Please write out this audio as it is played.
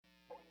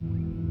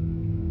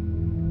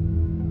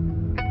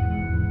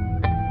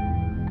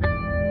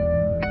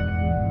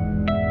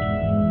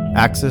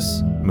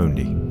Axis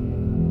Mundi.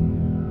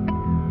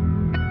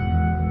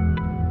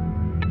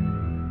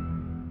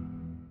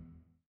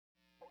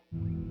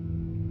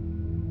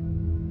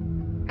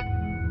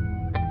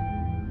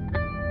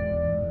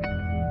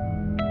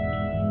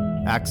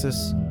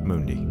 Axis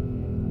Mundi.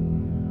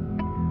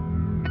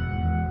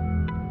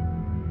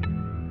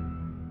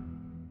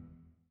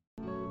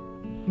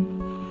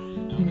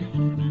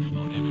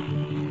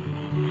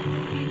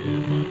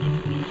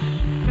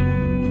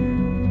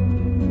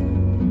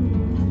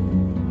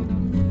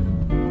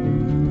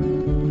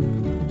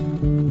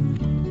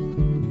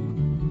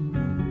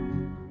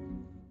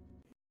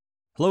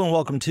 Hello and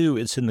welcome to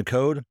It's in the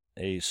Code,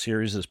 a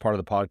series that's part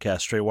of the podcast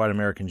Straight White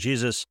American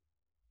Jesus.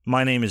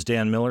 My name is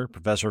Dan Miller,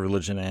 professor of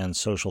religion and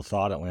social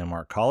thought at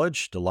Landmark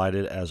College.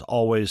 Delighted, as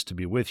always, to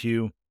be with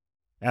you.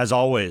 As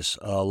always,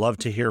 love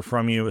to hear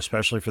from you,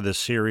 especially for this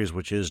series,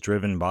 which is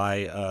driven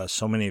by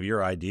so many of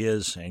your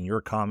ideas and your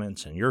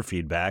comments and your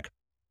feedback.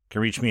 You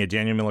can reach me at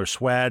Daniel Miller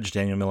Swaj,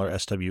 Daniel Miller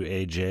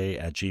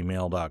SWAJ at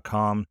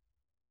gmail.com.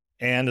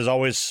 And as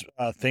always,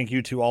 thank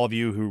you to all of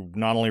you who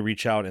not only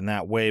reach out in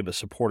that way, but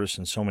support us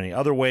in so many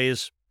other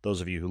ways.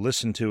 Those of you who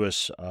listen to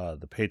us,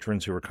 the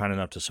patrons who are kind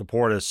enough to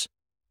support us,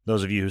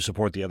 those of you who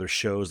support the other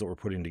shows that we're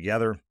putting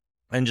together,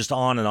 and just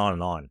on and on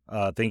and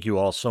on. Thank you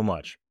all so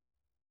much.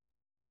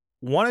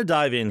 Want to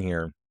dive in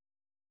here.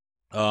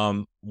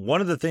 One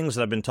of the things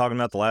that I've been talking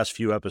about the last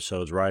few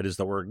episodes, right, is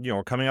that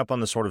we're coming up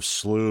on the sort of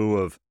slew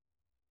of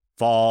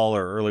fall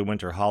or early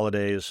winter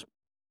holidays,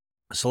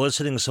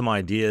 soliciting some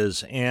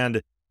ideas.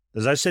 And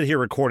as I sit here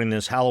recording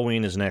this,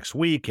 Halloween is next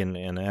week, and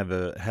I have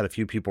had a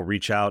few people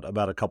reach out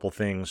about a couple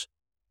things.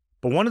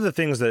 But one of the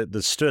things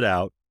that stood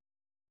out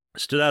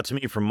to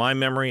me from my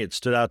memory. It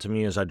stood out to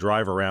me as I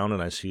drive around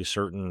and I see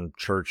certain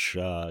church,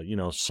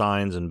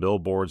 signs and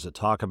billboards that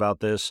talk about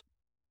this.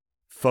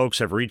 Folks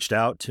have reached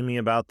out to me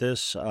about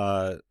this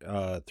through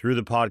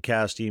the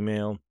podcast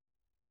email.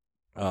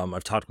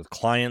 I've talked with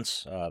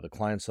clients, the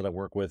clients that I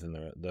work with in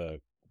the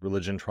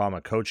religion trauma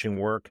coaching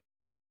work.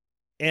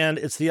 And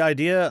it's the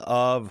idea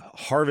of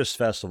harvest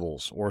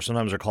festivals, or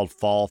sometimes they're called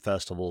fall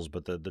festivals,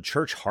 but the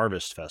church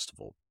harvest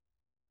festival.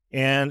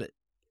 And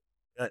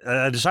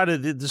I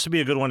decided this would be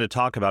a good one to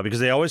talk about because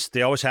they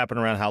always happen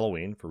around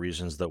Halloween for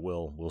reasons that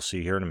we'll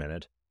see here in a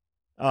minute.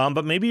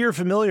 But maybe you're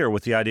familiar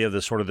with the idea of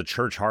the sort of the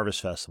church harvest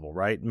festival,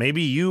 right?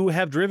 Maybe you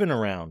have driven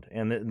around,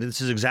 and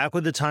this is exactly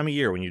the time of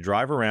year when you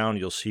drive around.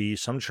 You'll see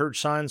some church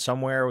sign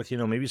somewhere with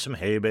maybe some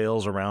hay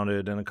bales around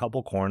it and a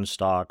couple corn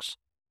stalks.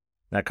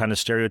 That kind of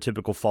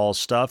stereotypical fall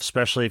stuff,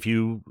 especially if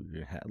you,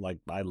 like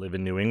I live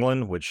in New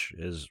England, which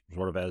is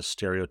sort of as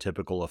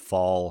stereotypical a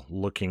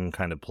fall-looking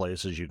kind of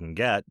place as you can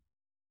get.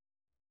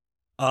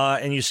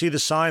 And you see the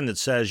sign that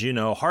says,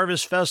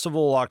 Harvest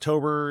Festival,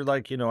 October,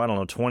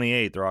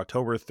 28th or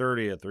October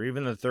 30th or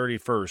even the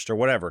 31st or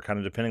whatever, kind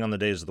of depending on the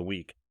days of the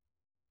week.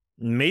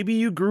 Maybe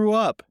you grew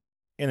up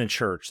in a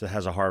church that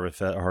has a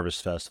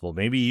harvest festival.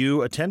 Maybe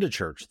you attend a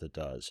church that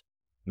does.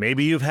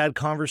 Maybe you've had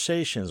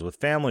conversations with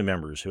family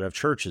members who have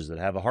churches that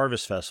have a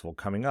harvest festival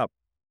coming up.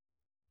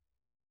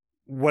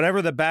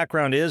 Whatever the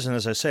background is, and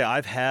as I say,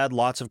 I've had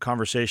lots of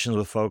conversations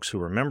with folks who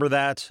remember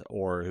that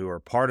or who are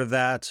part of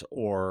that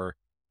or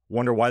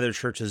wonder why their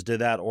churches did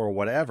that or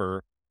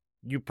whatever.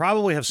 You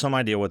probably have some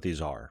idea what these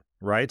are,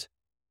 right?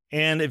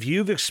 And if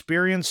you've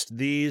experienced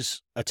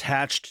these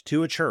attached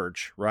to a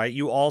church, right,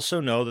 you also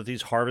know that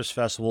these harvest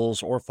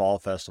festivals or fall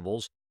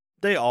festivals,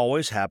 they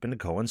always happen to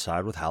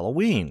coincide with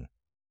Halloween.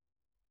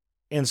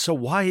 And so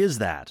why is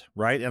that,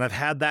 right? And I've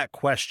had that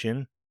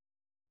question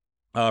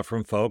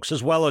from folks,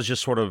 as well as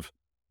just sort of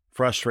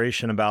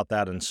frustration about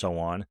that and so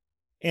on.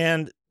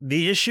 And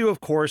the issue,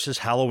 of course, is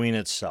Halloween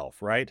itself,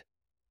 right?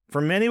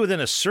 For many within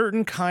a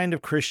certain kind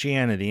of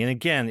Christianity, and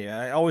again,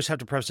 I always have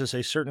to preface this,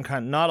 a certain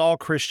kind, not all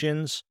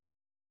Christians,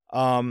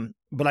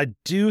 but I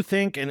do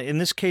think, and in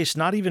this case,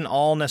 not even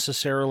all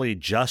necessarily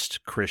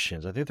just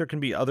Christians. I think there can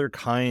be other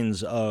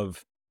kinds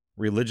of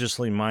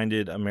religiously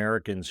minded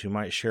Americans who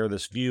might share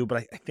this view,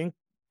 but I think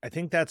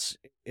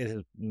it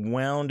has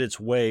wound its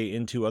way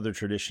into other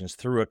traditions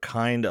through a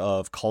kind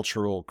of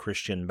cultural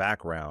Christian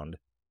background.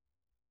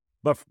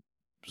 But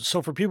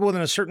so for people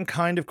within a certain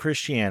kind of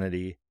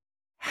Christianity,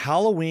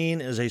 Halloween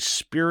is a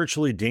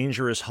spiritually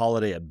dangerous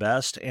holiday at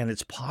best, and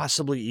it's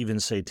possibly even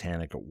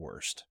satanic at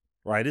worst,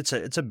 right? It's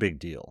a big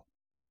deal.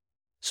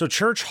 So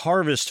church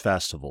harvest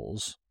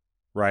festivals,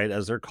 right,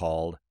 as they're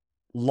called,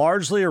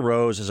 largely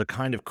arose as a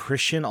kind of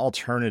Christian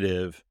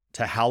alternative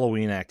to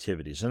Halloween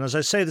activities. And as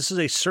I say, this is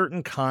a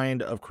certain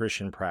kind of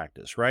Christian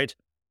practice, right?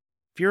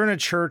 If you're in a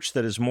church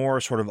that is more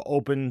sort of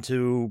open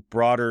to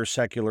broader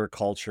secular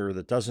culture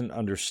that doesn't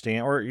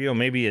understand, or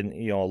maybe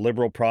a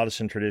liberal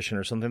Protestant tradition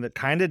or something that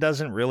kind of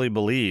doesn't really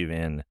believe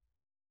in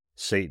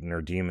Satan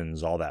or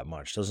demons all that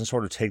much, doesn't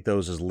sort of take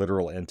those as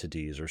literal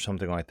entities or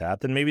something like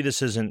that, then maybe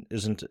this isn't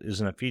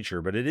a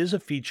feature, but it is a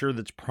feature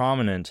that's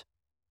prominent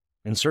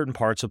in certain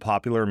parts of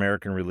popular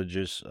American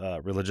religious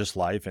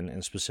life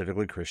and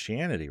specifically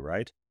Christianity,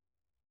 right?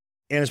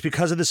 And it's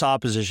because of this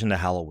opposition to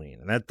Halloween.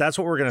 And that's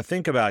what we're going to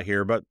think about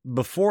here. But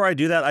before I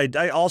do that,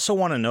 I also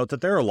want to note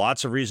that there are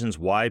lots of reasons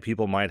why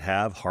people might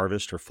have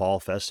harvest or fall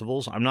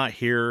festivals. I'm not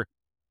here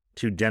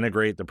to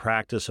denigrate the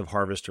practice of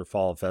harvest or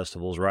fall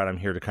festivals, right? I'm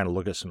here to kind of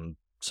look at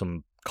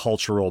some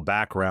cultural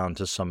background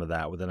to some of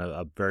that within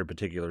a very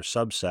particular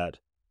subset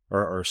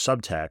or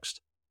subtext.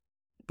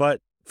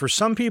 But for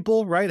some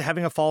people, right,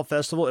 having a fall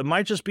festival, it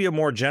might just be a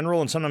more general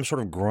and sometimes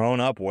sort of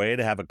grown-up way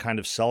to have a kind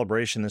of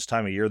celebration this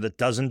time of year that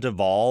doesn't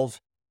devolve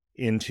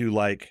into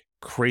like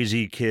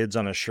crazy kids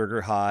on a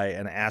sugar high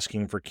and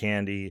asking for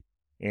candy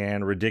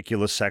and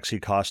ridiculous sexy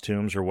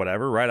costumes or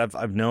whatever, right?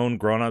 I've known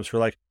grown-ups who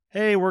are like,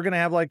 hey, we're going to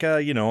have like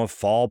a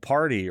fall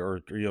party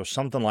or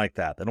something like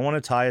that. They don't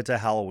want to tie it to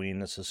Halloween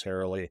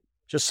necessarily,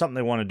 just something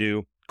they want to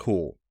do.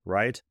 Cool,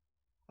 right?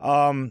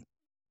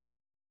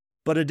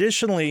 But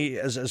additionally,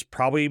 as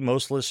probably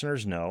most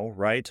listeners know,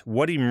 right,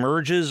 what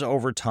emerges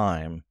over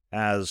time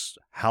as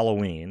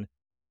Halloween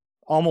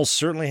almost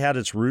certainly had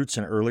its roots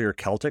in earlier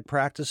Celtic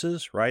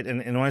practices, right?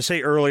 And when I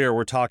say earlier,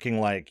 we're talking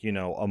like,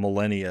 a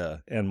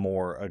millennia and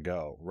more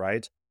ago,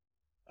 right?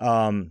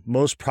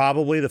 Most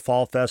probably the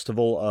fall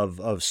festival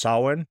of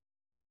Samhain.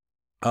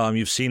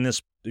 You've seen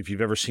this, if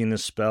you've ever seen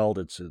this spelled,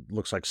 it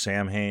looks like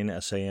Samhain,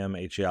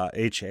 Samhain,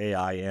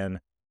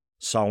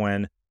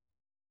 Samhain.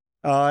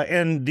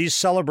 And these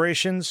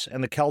celebrations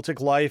and the Celtic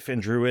life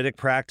and Druidic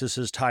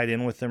practices tied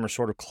in with them are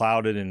sort of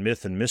clouded in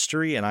myth and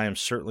mystery, and I am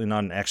certainly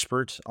not an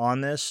expert on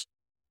this.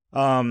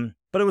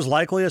 But it was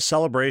likely a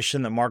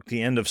celebration that marked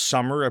the end of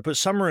summer. I put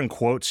summer in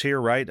quotes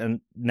here, right? And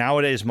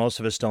nowadays,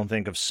 most of us don't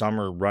think of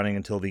summer running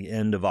until the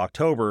end of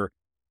October,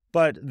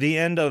 but the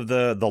end of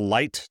the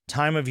light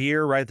time of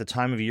year, right? The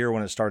time of year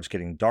when it starts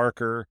getting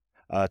darker,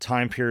 a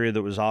time period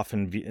that was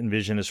often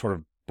envisioned as sort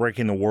of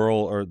breaking the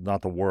world, or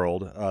not the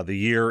world, the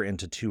year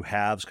into two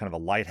halves, kind of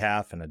a light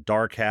half and a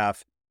dark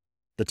half,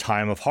 the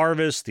time of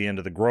harvest, the end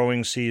of the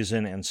growing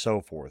season, and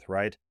so forth,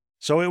 right?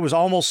 So it was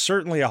almost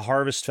certainly a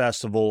harvest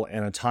festival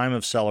and a time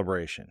of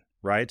celebration,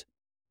 right?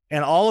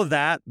 And all of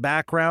that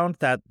background,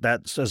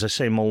 that's, as I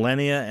say,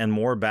 millennia and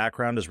more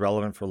background is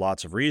relevant for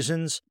lots of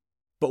reasons.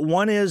 But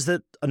one is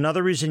that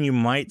another reason you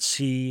might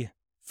see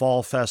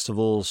fall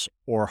festivals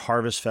or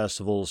harvest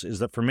festivals is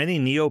that for many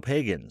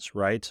neo-pagans,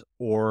 right,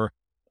 or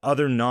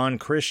other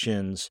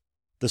non-Christians,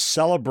 the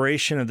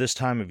celebration of this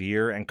time of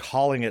year and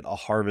calling it a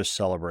harvest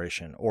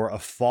celebration or a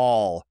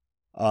fall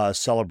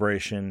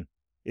celebration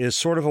is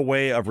sort of a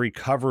way of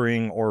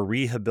recovering or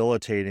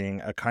rehabilitating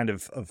a kind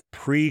of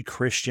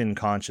pre-Christian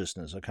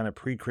consciousness, a kind of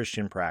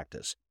pre-Christian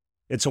practice.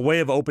 It's a way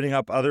of opening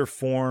up other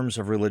forms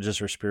of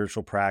religious or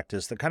spiritual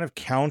practice that kind of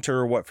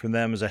counter what for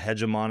them is a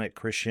hegemonic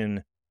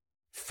Christian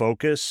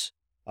focus,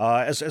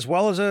 as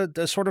well as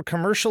a sort of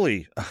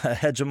commercially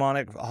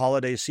hegemonic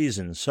holiday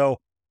season. So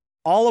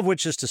all of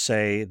which is to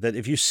say that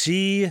if you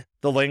see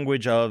the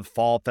language of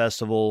fall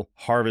festival,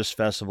 harvest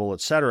festival,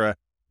 etc.,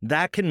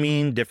 that can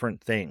mean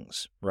different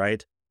things,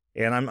 right?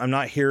 And I'm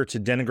not here to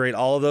denigrate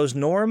all of those,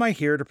 nor am I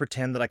here to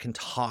pretend that I can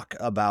talk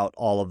about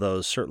all of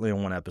those. Certainly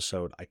in one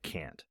episode, I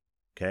can't,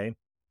 okay?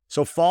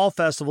 So fall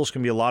festivals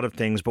can be a lot of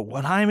things, but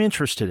what I'm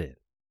interested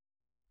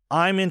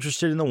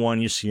in the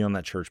one you see on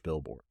that church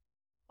billboard.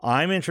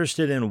 I'm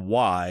interested in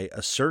why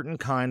a certain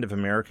kind of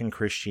American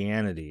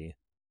Christianity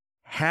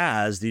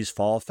has these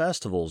fall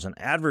festivals and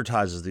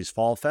advertises these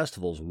fall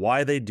festivals,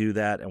 why they do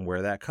that and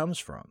where that comes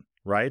from,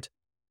 right?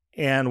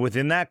 And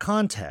within that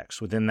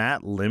context, within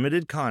that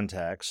limited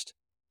context,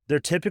 they're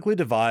typically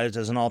devised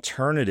as an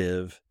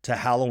alternative to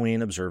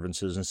Halloween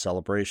observances and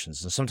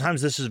celebrations. And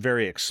sometimes this is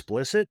very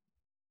explicit.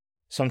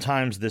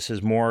 Sometimes this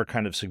is more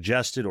kind of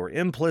suggested or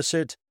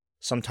implicit.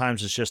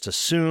 Sometimes it's just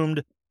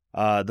assumed.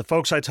 The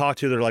folks I talk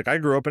to, they're like, I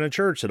grew up in a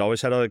church that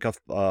always had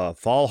a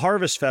fall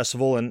harvest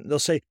festival. And they'll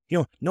say,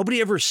 nobody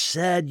ever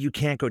said you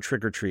can't go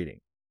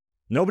trick-or-treating.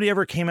 Nobody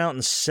ever came out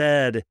and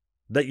said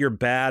that you're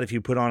bad if you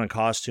put on a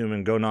costume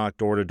and go knock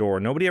door to door.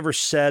 Nobody ever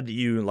said that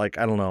you,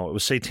 it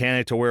was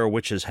satanic to wear a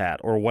witch's hat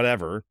or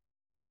whatever.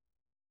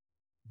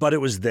 But it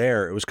was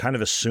there. It was kind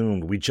of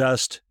assumed. We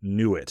just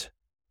knew it,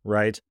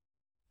 right?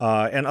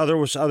 And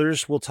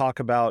others will talk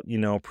about,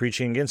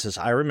 preaching against this.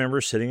 I remember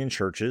sitting in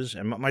churches,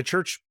 and my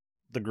church,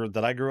 the group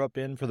that I grew up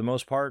in for the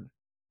most part,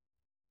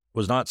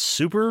 was not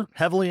super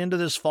heavily into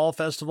this fall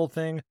festival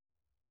thing,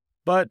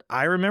 but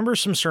I remember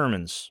some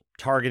sermons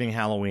targeting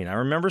Halloween. I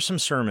remember some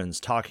sermons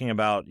talking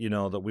about,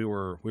 that we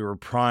were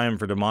primed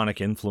for demonic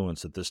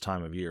influence at this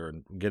time of year,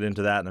 and we'll get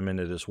into that in a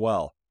minute as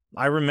well.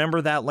 I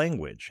remember that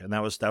language, and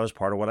that was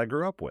part of what I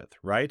grew up with,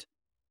 right?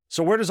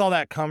 So where does all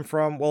that come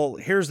from? Well,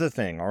 here's the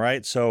thing, all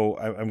right? So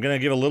I'm going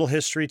to give a little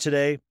history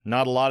today,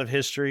 not a lot of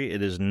history.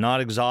 It is not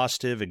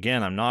exhaustive.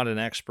 Again, I'm not an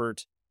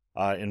expert.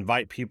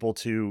 Invite people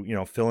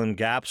to, fill in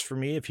gaps for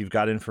me. If you've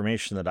got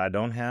information that I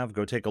don't have,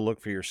 go take a look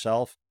for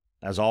yourself,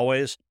 as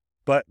always.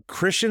 But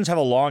Christians have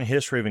a long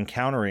history of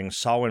encountering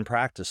Samhain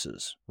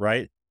practices,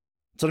 right?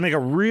 So to make a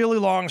really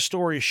long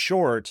story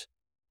short,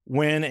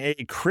 when a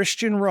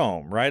Christian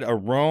Rome, right, a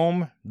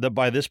Rome that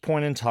by this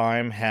point in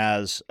time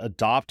has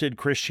adopted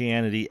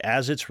Christianity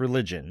as its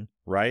religion,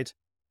 right,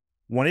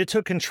 when it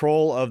took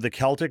control of the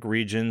Celtic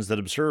regions that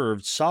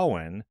observed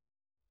Samhain,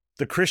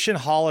 the Christian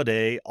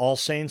holiday, All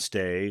Saints'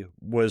 Day,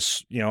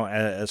 was,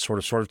 a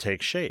sort of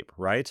take shape,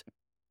 right?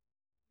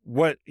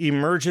 What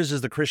emerges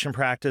as the Christian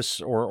practice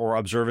or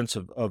observance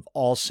of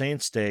All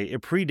Saints' Day,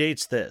 it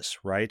predates this,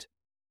 right?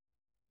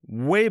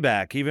 Way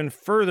back, even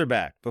further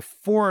back,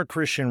 before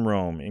Christian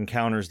Rome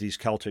encounters these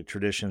Celtic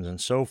traditions and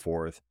so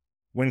forth,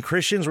 when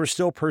Christians were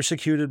still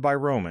persecuted by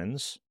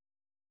Romans,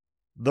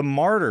 the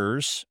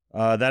martyrs,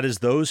 that is,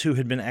 those who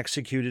had been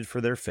executed for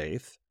their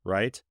faith,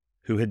 right,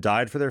 who had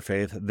died for their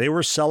faith, they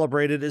were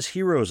celebrated as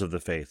heroes of the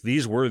faith.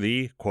 These were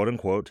the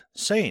quote-unquote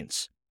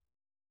saints.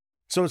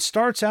 So it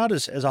starts out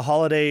as a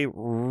holiday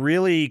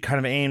really kind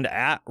of aimed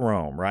at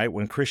Rome, right,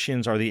 when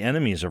Christians are the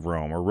enemies of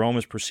Rome, or Rome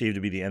is perceived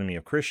to be the enemy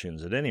of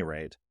Christians at any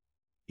rate.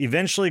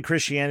 Eventually,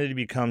 Christianity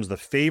becomes the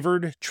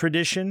favored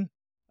tradition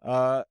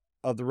of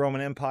the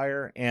Roman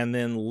Empire, and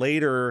then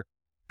later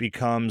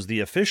becomes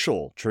the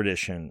official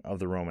tradition of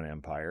the Roman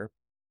Empire.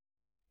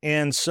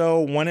 And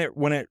so when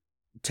it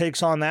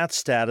takes on that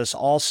status,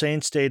 All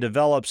Saints' Day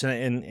develops,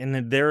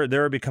 and there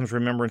it becomes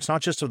remembrance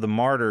not just of the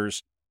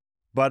martyrs,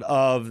 but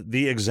of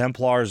the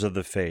exemplars of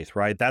the faith,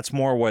 right? That's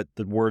more what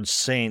the word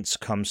saints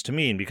comes to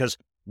mean, because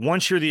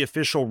once you're the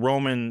official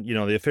Roman,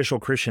 the official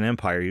Christian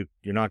empire,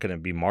 you're not going to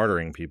be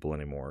martyring people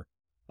anymore,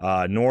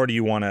 nor do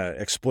you want to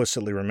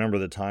explicitly remember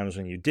the times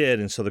when you did.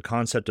 And so the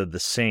concept of the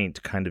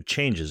saint kind of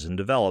changes and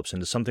develops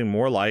into something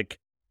more like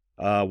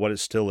what it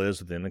still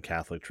is within the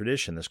Catholic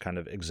tradition, this kind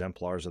of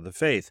exemplars of the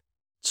faith.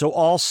 So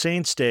All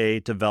Saints' Day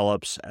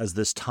develops as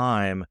this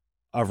time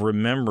of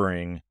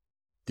remembering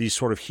these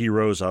sort of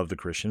heroes of the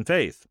Christian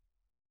faith.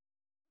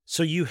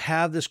 So you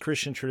have this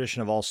Christian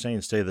tradition of All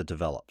Saints' Day that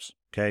develops,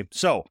 okay?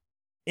 So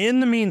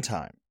in the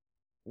meantime,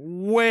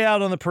 way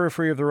out on the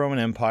periphery of the Roman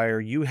Empire,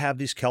 you have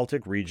these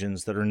Celtic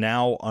regions that are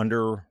now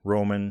under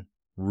Roman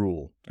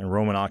rule and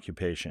Roman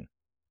occupation.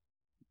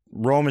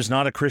 Rome is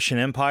not a Christian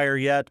empire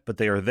yet, but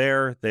they are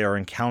there. They are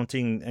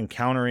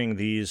encountering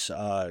these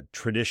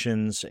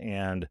traditions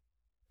and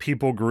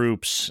people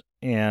groups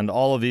and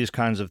all of these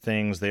kinds of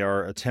things. They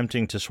are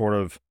attempting to sort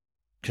of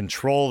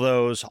control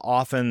those.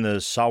 Often the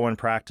Samhain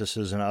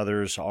practices and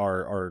others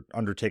are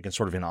undertaken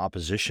sort of in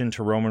opposition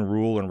to Roman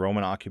rule and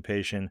Roman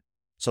occupation.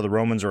 So the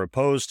Romans are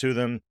opposed to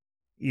them.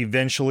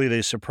 Eventually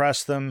they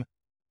suppress them.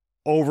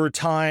 Over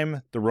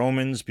time, the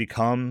Romans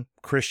become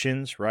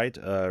Christians, right?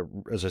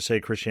 As I say,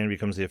 Christianity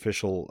becomes the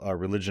official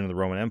religion of the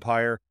Roman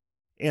Empire.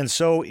 And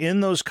so in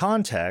those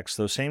contexts,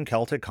 those same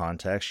Celtic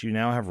contexts, you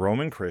now have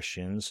Roman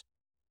Christians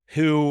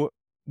who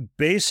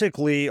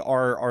basically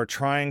are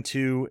trying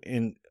to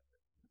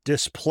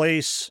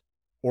displace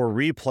or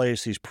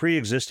replace these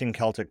pre-existing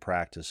Celtic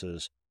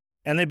practices.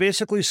 And they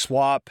basically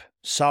swap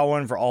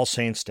Samhain for All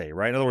Saints' Day,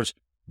 right? In other words,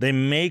 they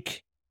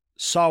make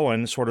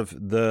Samhain sort of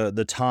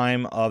the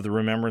time of the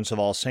remembrance of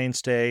All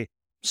Saints' Day.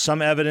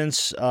 Some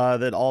evidence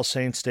that All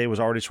Saints' Day was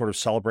already sort of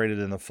celebrated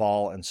in the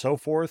fall and so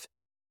forth.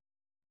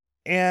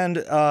 And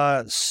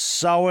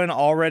Samhain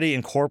already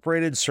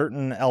incorporated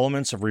certain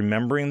elements of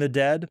remembering the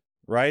dead,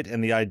 right?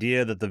 And the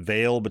idea that the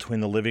veil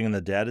between the living and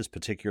the dead is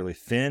particularly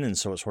thin, and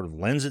so it sort of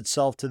lends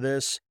itself to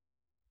this.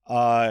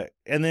 And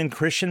then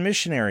Christian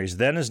missionaries,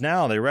 then as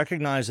now, they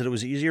recognized that it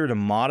was easier to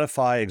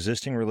modify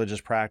existing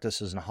religious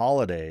practices and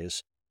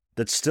holidays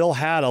that still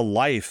had a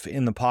life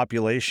in the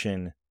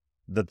population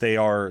that they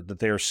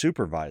are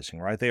supervising,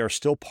 right? They are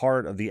still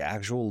part of the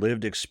actual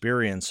lived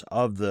experience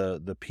of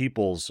the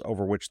peoples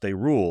over which they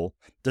rule,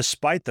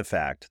 despite the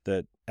fact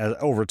that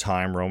over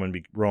time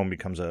Rome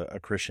becomes a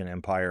Christian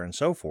empire and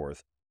so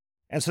forth.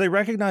 And so they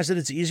recognize that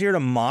it's easier to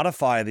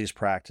modify these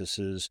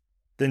practices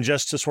than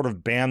just to sort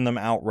of ban them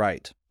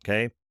outright,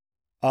 okay?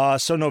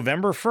 So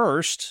November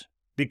 1st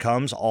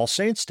becomes All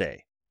Saints'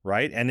 Day,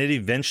 right? And it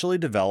eventually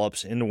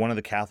develops into one of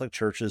the Catholic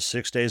Church's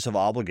 6 days of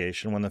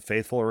obligation when the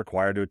faithful are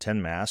required to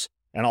attend Mass,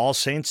 and All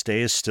Saints'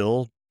 Day is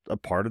still a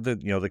part of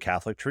the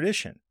Catholic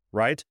tradition,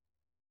 right?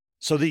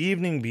 So the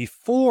evening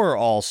before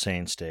All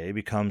Saints' Day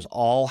becomes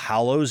All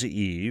Hallows'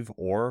 Eve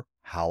or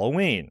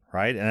Halloween,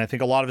 right? And I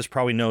think a lot of us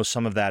probably know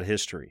some of that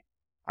history.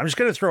 I'm just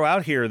going to throw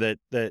out here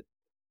that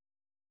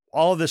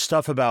all of this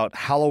stuff about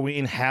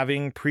Halloween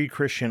having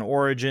pre-Christian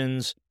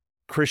origins,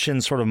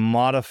 Christians sort of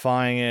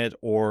modifying it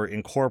or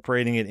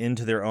incorporating it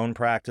into their own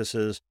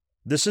practices,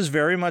 this is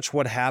very much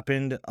what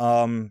happened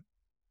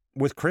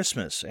with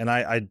Christmas. And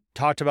I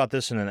talked about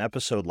this in an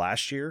episode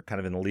last year, kind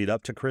of in the lead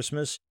up to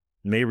Christmas.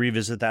 May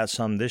revisit that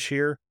some this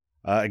year.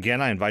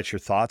 Again, I invite your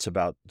thoughts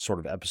about sort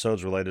of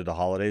episodes related to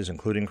holidays,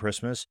 including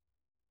Christmas.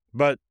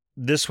 But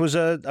this was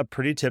a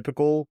pretty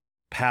typical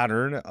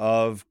pattern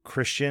of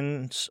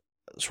Christians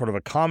sort of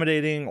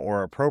accommodating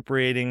or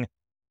appropriating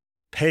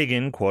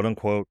pagan, quote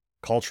unquote,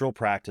 cultural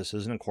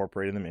practices and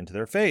incorporating them into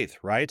their faith,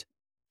 right?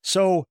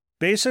 So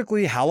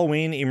basically,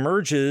 Halloween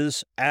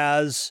emerges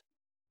as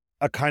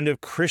a kind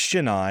of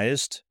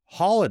Christianized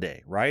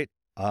holiday, right?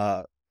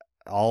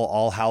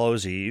 All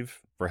Hallows' Eve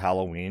for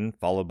Halloween,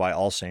 followed by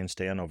All Saints'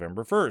 Day on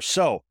November 1st.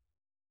 So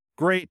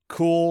great,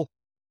 cool.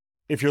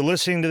 if you're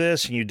listening to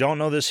this and you don't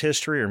know this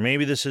history, or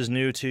maybe this is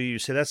new to you, you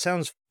say, that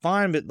sounds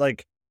fine, but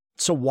like,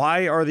 so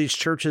why are these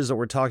churches that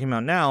we're talking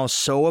about now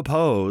so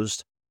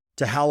opposed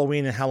to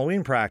Halloween and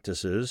Halloween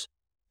practices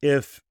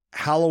if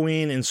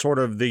Halloween in sort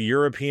of the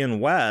European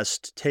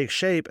West takes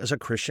shape as a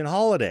Christian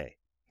holiday?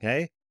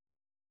 Okay.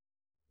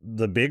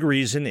 The big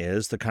reason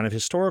is, the kind of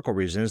historical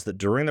reason is, that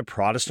during the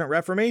Protestant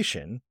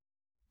Reformation,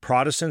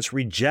 Protestants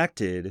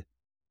rejected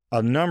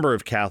a number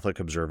of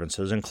Catholic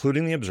observances,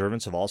 including the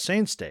observance of All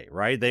Saints' Day,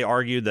 right? They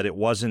argued that it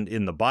wasn't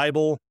in the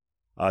Bible,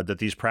 that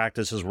these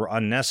practices were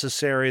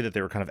unnecessary, that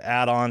they were kind of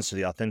add-ons to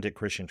the authentic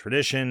Christian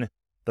tradition,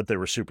 that they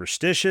were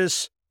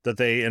superstitious, that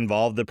they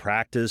involved the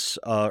practice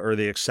or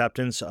the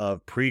acceptance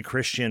of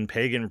pre-Christian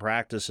pagan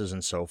practices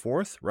and so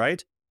forth,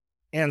 right?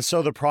 And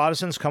so the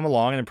Protestants come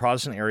along, and in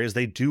Protestant areas,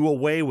 they do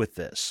away with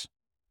this,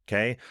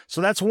 okay?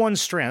 So that's one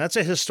strand. That's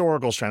a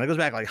historical strand. That goes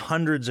back like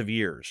hundreds of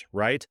years,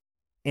 right?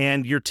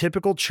 And your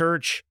typical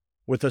church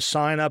with a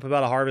sign up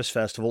about a harvest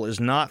festival is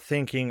not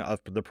thinking of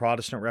the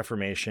Protestant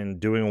Reformation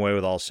doing away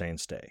with All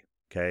Saints' Day,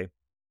 okay?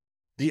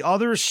 The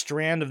other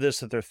strand of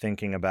this that they're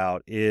thinking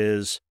about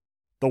is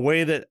the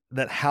way that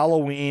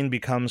Halloween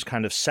becomes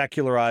kind of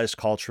secularized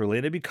culturally,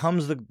 and it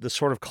becomes the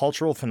sort of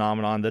cultural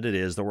phenomenon that it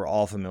is, that we're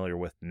all familiar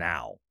with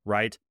now,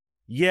 right?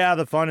 Yeah,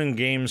 the fun and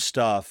games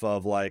stuff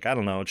of, like, I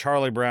don't know,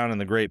 Charlie Brown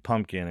and the Great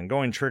Pumpkin and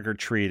going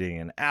trick-or-treating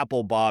and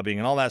apple bobbing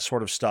and all that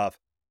sort of stuff,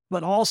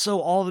 but also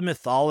all the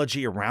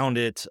mythology around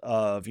it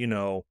of, you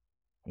know,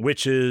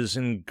 witches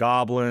and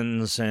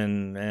goblins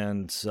and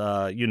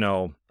you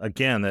know,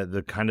 again,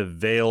 the kind of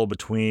veil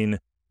between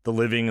the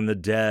living and the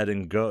dead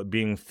and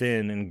being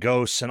thin and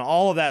ghosts and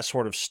all of that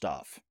sort of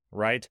stuff,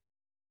 right?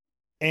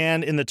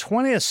 And in the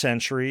 20th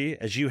century,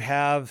 as you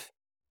have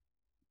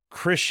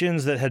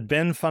Christians that had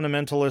been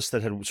fundamentalists,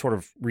 that had sort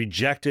of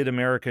rejected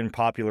American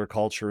popular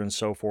culture and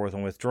so forth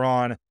and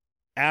withdrawn,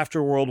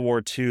 after World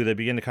War II, they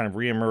begin to kind of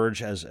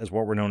reemerge as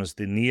what were known as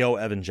the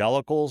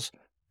neo-evangelicals.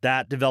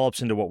 That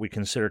develops into what we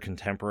consider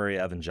contemporary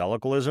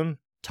evangelicalism,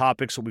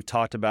 topics that we've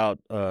talked about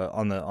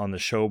on the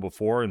show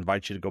before. I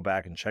invite you to go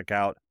back and check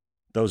out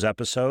those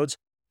episodes.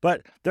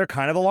 But they're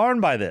kind of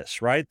alarmed by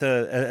this, right?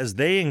 As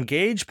they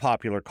engage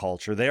popular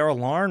culture, they are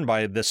alarmed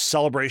by this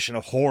celebration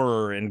of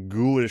horror and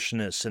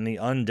ghoulishness and the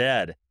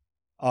undead.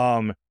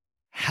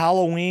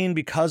 Halloween,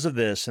 because of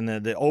this and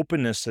the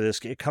openness to this,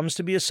 it comes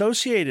to be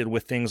associated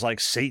with things like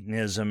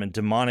Satanism and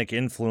demonic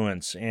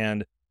influence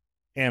and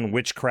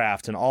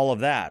witchcraft and all of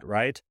that,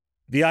 right?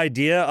 The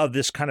idea of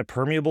this kind of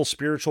permeable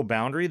spiritual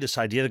boundary, this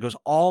idea that goes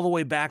all the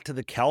way back to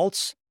the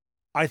Celts,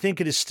 I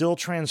think it is still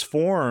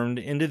transformed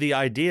into the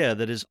idea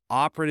that is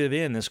operative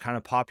in this kind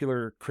of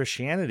popular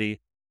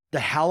Christianity. The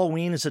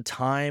Halloween is a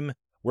time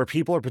where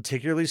people are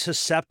particularly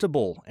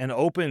susceptible and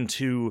open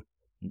to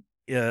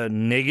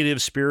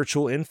negative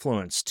spiritual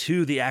influence,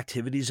 to the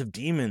activities of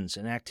demons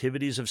and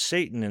activities of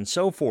Satan and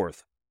so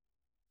forth.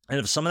 And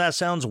if some of that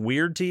sounds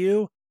weird to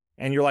you,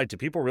 and you're like, do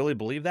people really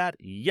believe that?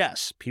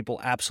 Yes, people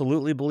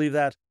absolutely believe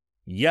that.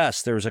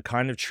 Yes, there's a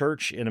kind of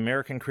church in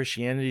American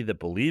Christianity that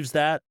believes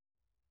that.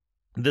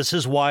 This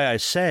is why I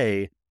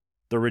say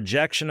the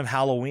rejection of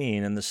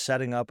Halloween and the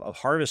setting up of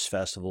harvest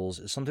festivals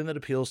is something that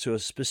appeals to a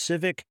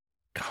specific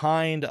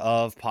kind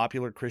of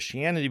popular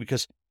Christianity,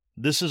 because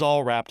this is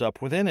all wrapped up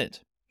within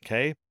it,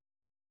 okay?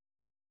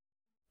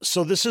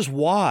 So this is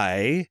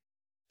why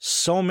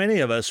so many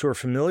of us who are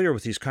familiar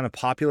with these kind of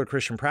popular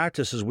Christian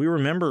practices, we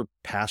remember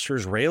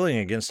pastors railing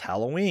against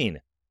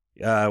Halloween.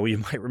 We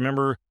might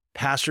remember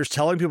pastors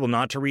telling people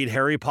not to read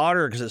Harry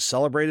Potter because it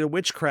celebrated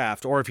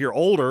witchcraft. Or if you're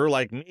older,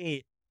 like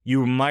me,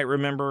 you might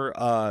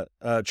remember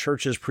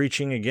churches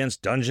preaching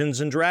against Dungeons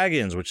and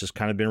Dragons, which has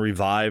kind of been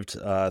revived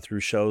through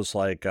shows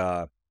like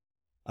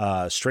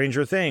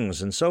Stranger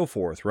Things and so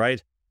forth,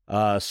 right?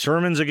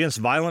 Sermons against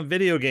violent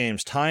video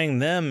games, tying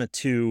them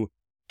to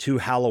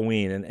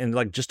Halloween, and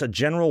like just a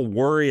general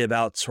worry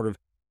about sort of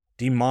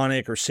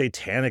demonic or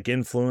satanic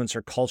influence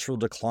or cultural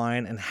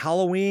decline. And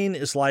Halloween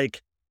is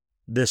like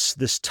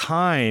this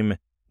time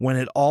when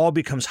it all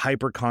becomes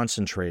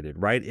hyper-concentrated,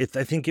 right?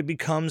 I think it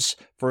becomes,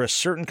 for a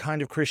certain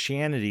kind of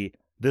Christianity,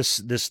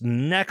 this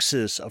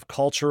nexus of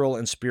cultural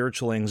and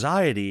spiritual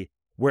anxiety,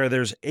 where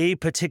there's a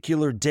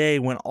particular day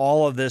when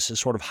all of this is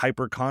sort of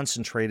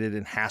hyper-concentrated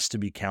and has to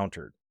be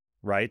countered,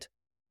 right?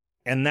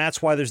 And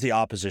that's why there's the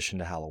opposition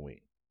to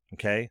Halloween,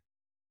 okay?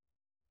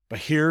 But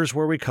here's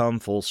where we come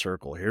full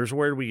circle. Here's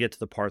where we get to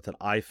the part that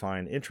I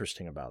find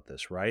interesting about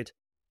this, right?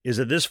 Is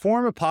that this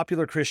form of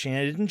popular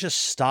Christianity didn't just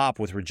stop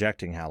with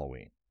rejecting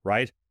Halloween,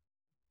 right?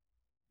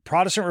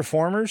 Protestant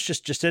reformers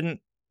just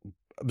didn't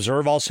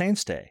observe All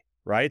Saints' Day,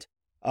 right?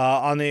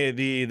 On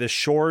the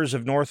shores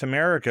of North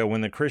America,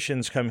 when the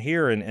Christians come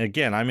here, and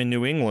again, I'm in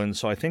New England,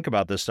 so I think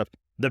about this stuff.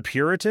 The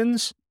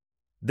Puritans,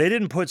 they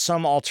didn't put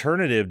some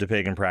alternative to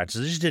pagan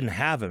practices. They just didn't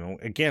have them.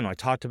 Again, I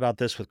talked about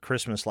this with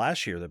Christmas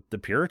last year. The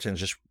Puritans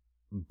just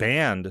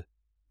banned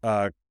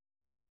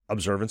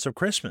observance of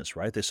Christmas,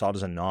 right? They saw it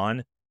as a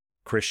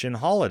non-Christian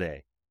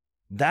holiday.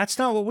 That's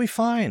not what we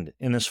find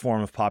in this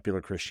form of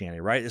popular Christianity,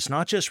 right? It's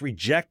not just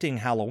rejecting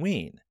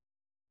Halloween.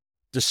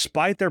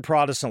 despite their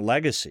Protestant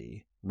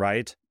legacy,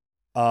 right,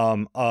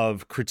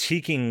 of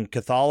critiquing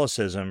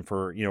Catholicism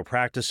for,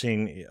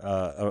 practicing,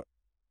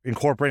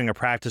 incorporating a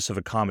practice of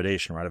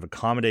accommodation, right, of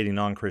accommodating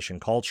non-Christian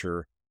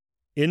culture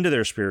into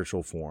their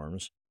spiritual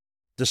forms,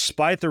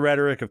 despite the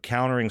rhetoric of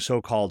countering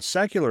so-called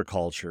secular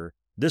culture,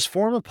 this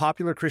form of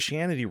popular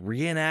Christianity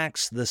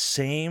reenacts the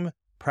same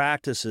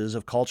practices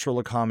of cultural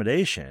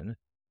accommodation,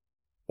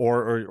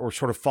 or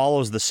sort of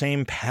follows the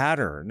same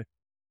pattern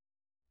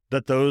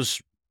that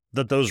those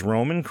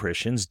Roman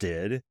Christians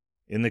did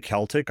in the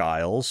Celtic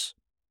Isles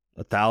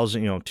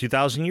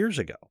 2,000 years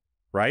ago,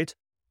 right?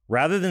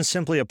 Rather than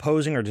simply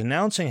opposing or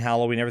denouncing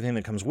Halloween, everything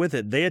that comes with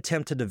it, they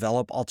attempt to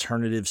develop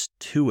alternatives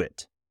to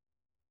it.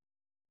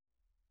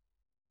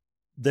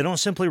 They don't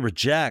simply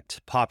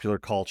reject popular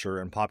culture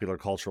and popular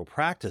cultural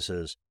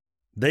practices.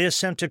 They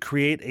attempt to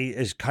create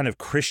a kind of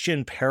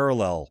Christian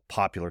parallel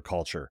popular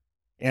culture.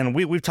 And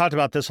we've talked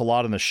about this a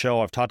lot in the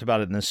show. I've talked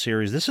about it in this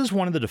series. This is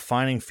one of the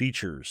defining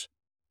features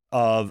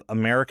of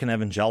American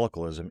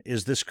evangelicalism,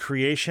 is this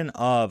creation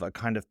of a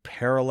kind of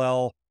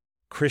parallel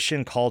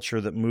Christian culture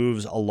that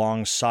moves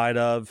alongside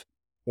of,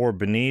 or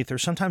beneath, or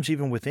sometimes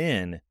even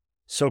within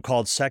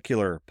so-called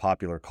secular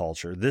popular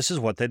culture. This is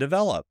what they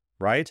develop,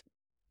 right?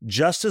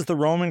 Just as the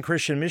Roman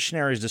Christian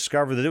missionaries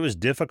discovered that it was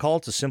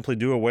difficult to simply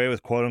do away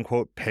with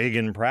quote-unquote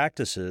pagan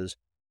practices,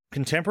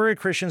 contemporary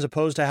Christians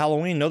opposed to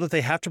Halloween know that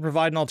they have to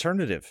provide an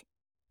alternative.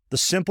 The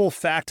simple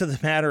fact of the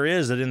matter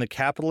is that in the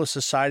capitalist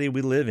society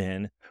we live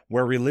in,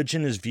 where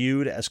religion is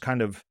viewed as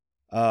kind of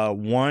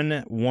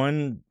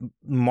one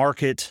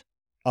market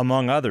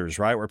among others,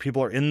 right? Where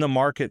people are in the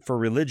market for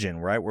religion,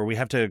 right? Where we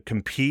have to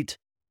compete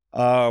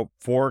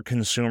for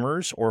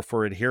consumers or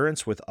for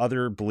adherence with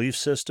other belief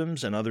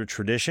systems and other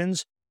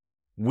traditions.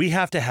 We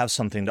have to have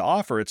something to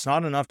offer. It's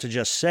not enough to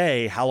just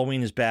say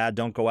Halloween is bad,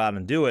 don't go out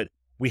and do it.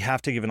 We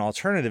have to give an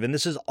alternative. And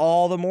this is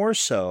all the more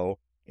so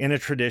in a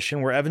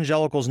tradition where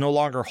evangelicals no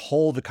longer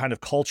hold the kind of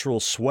cultural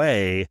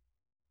sway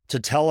to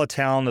tell a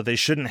town that they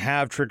shouldn't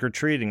have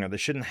trick-or-treating or they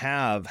shouldn't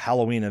have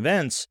Halloween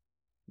events.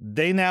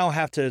 They now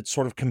have to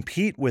sort of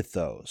compete with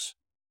those.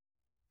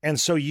 And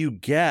so you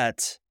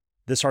get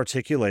this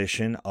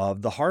articulation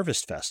of the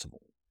Harvest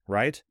Festival,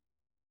 right?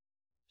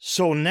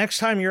 So next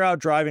time you're out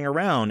driving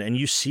around and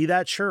you see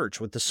that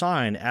church with the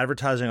sign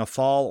advertising a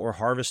fall or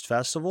harvest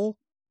festival,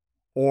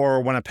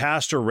 or when a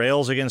pastor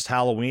rails against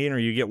Halloween, or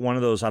you get one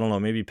of those, I don't know,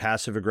 maybe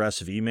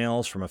passive-aggressive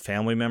emails from a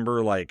family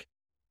member, like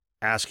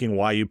asking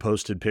why you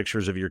posted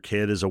pictures of your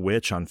kid as a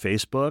witch on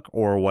Facebook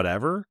or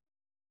whatever,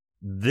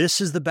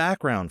 this is the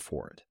background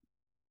for it.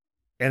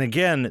 And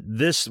again,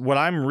 what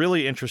I'm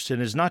really interested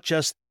in is not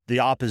just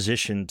the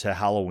opposition to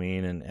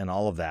Halloween and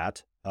all of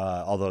that,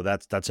 although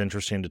that's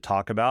interesting to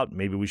talk about.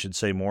 Maybe we should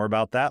say more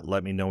about that.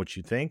 Let me know what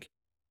you think.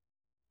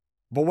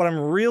 But what I'm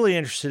really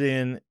interested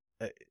in,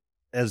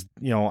 as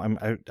you know,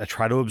 I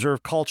try to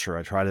observe culture.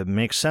 I try to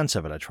make sense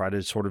of it. I try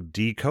to sort of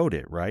decode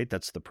it, right?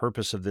 That's the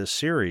purpose of this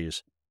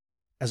series.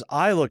 As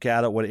I look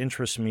at it, what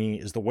interests me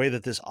is the way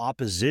that this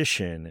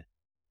opposition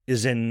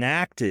is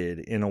enacted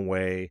in a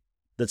way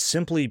that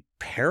simply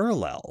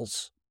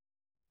parallels,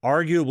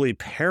 arguably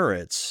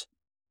parrots,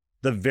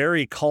 the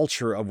very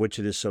culture of which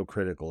it is so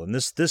critical. And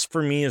this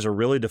for me is a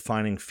really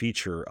defining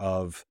feature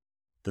of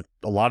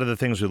a lot of the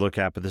things we look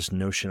at, but this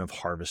notion of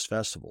harvest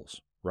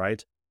festivals,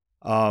 right?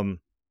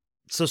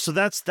 So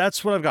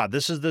that's what I've got.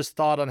 This is this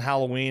thought on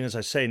Halloween. As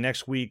I say,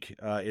 next week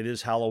it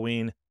is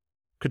Halloween.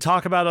 Could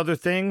talk about other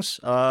things.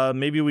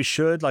 Maybe we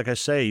should. Like I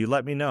say, you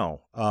let me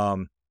know.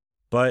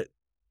 But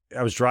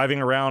I was driving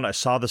around. I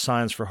saw the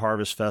signs for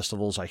harvest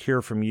festivals. I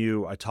hear from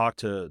you. I talk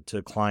to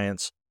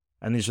clients,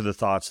 and these are the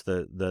thoughts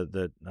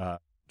that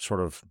sort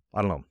of,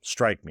 I don't know,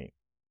 strike me.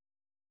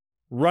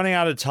 Running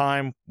out of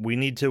time. We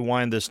need to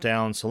wind this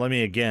down. So let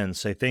me again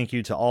say thank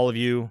you to all of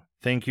you.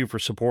 Thank you for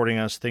supporting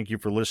us. Thank you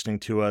for listening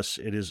to us.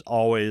 It is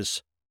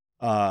always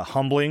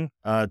humbling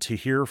to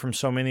hear from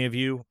so many of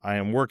you. I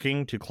am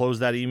working to close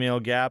that email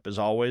gap. As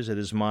always, it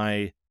is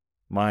my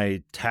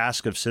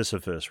task of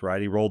Sisyphus,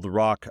 right? He rolled the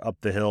rock up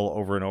the hill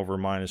over and over.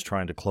 Mine is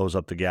trying to close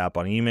up the gap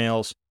on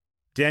emails.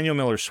 Daniel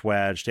Miller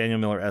Swaj, Daniel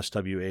Miller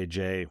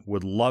SWAJ,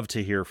 would love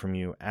to hear from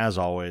you. As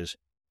always,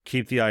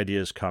 keep the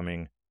ideas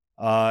coming.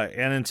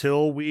 And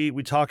until we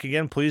talk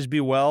again, please be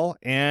well.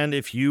 And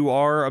if you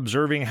are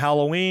observing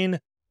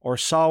Halloween or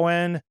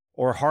Samhain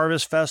or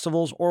harvest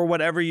festivals or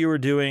whatever you are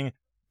doing,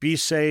 be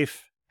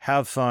safe,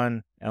 have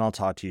fun, and I'll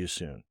talk to you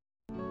soon.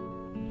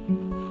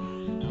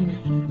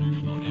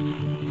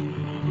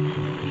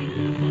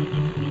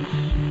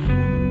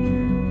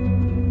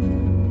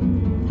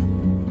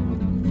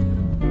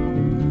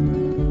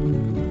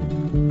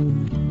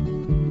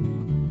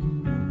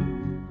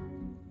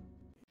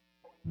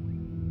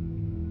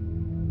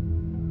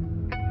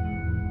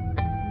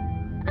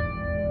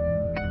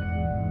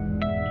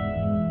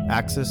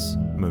 Axis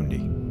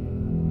Mundi.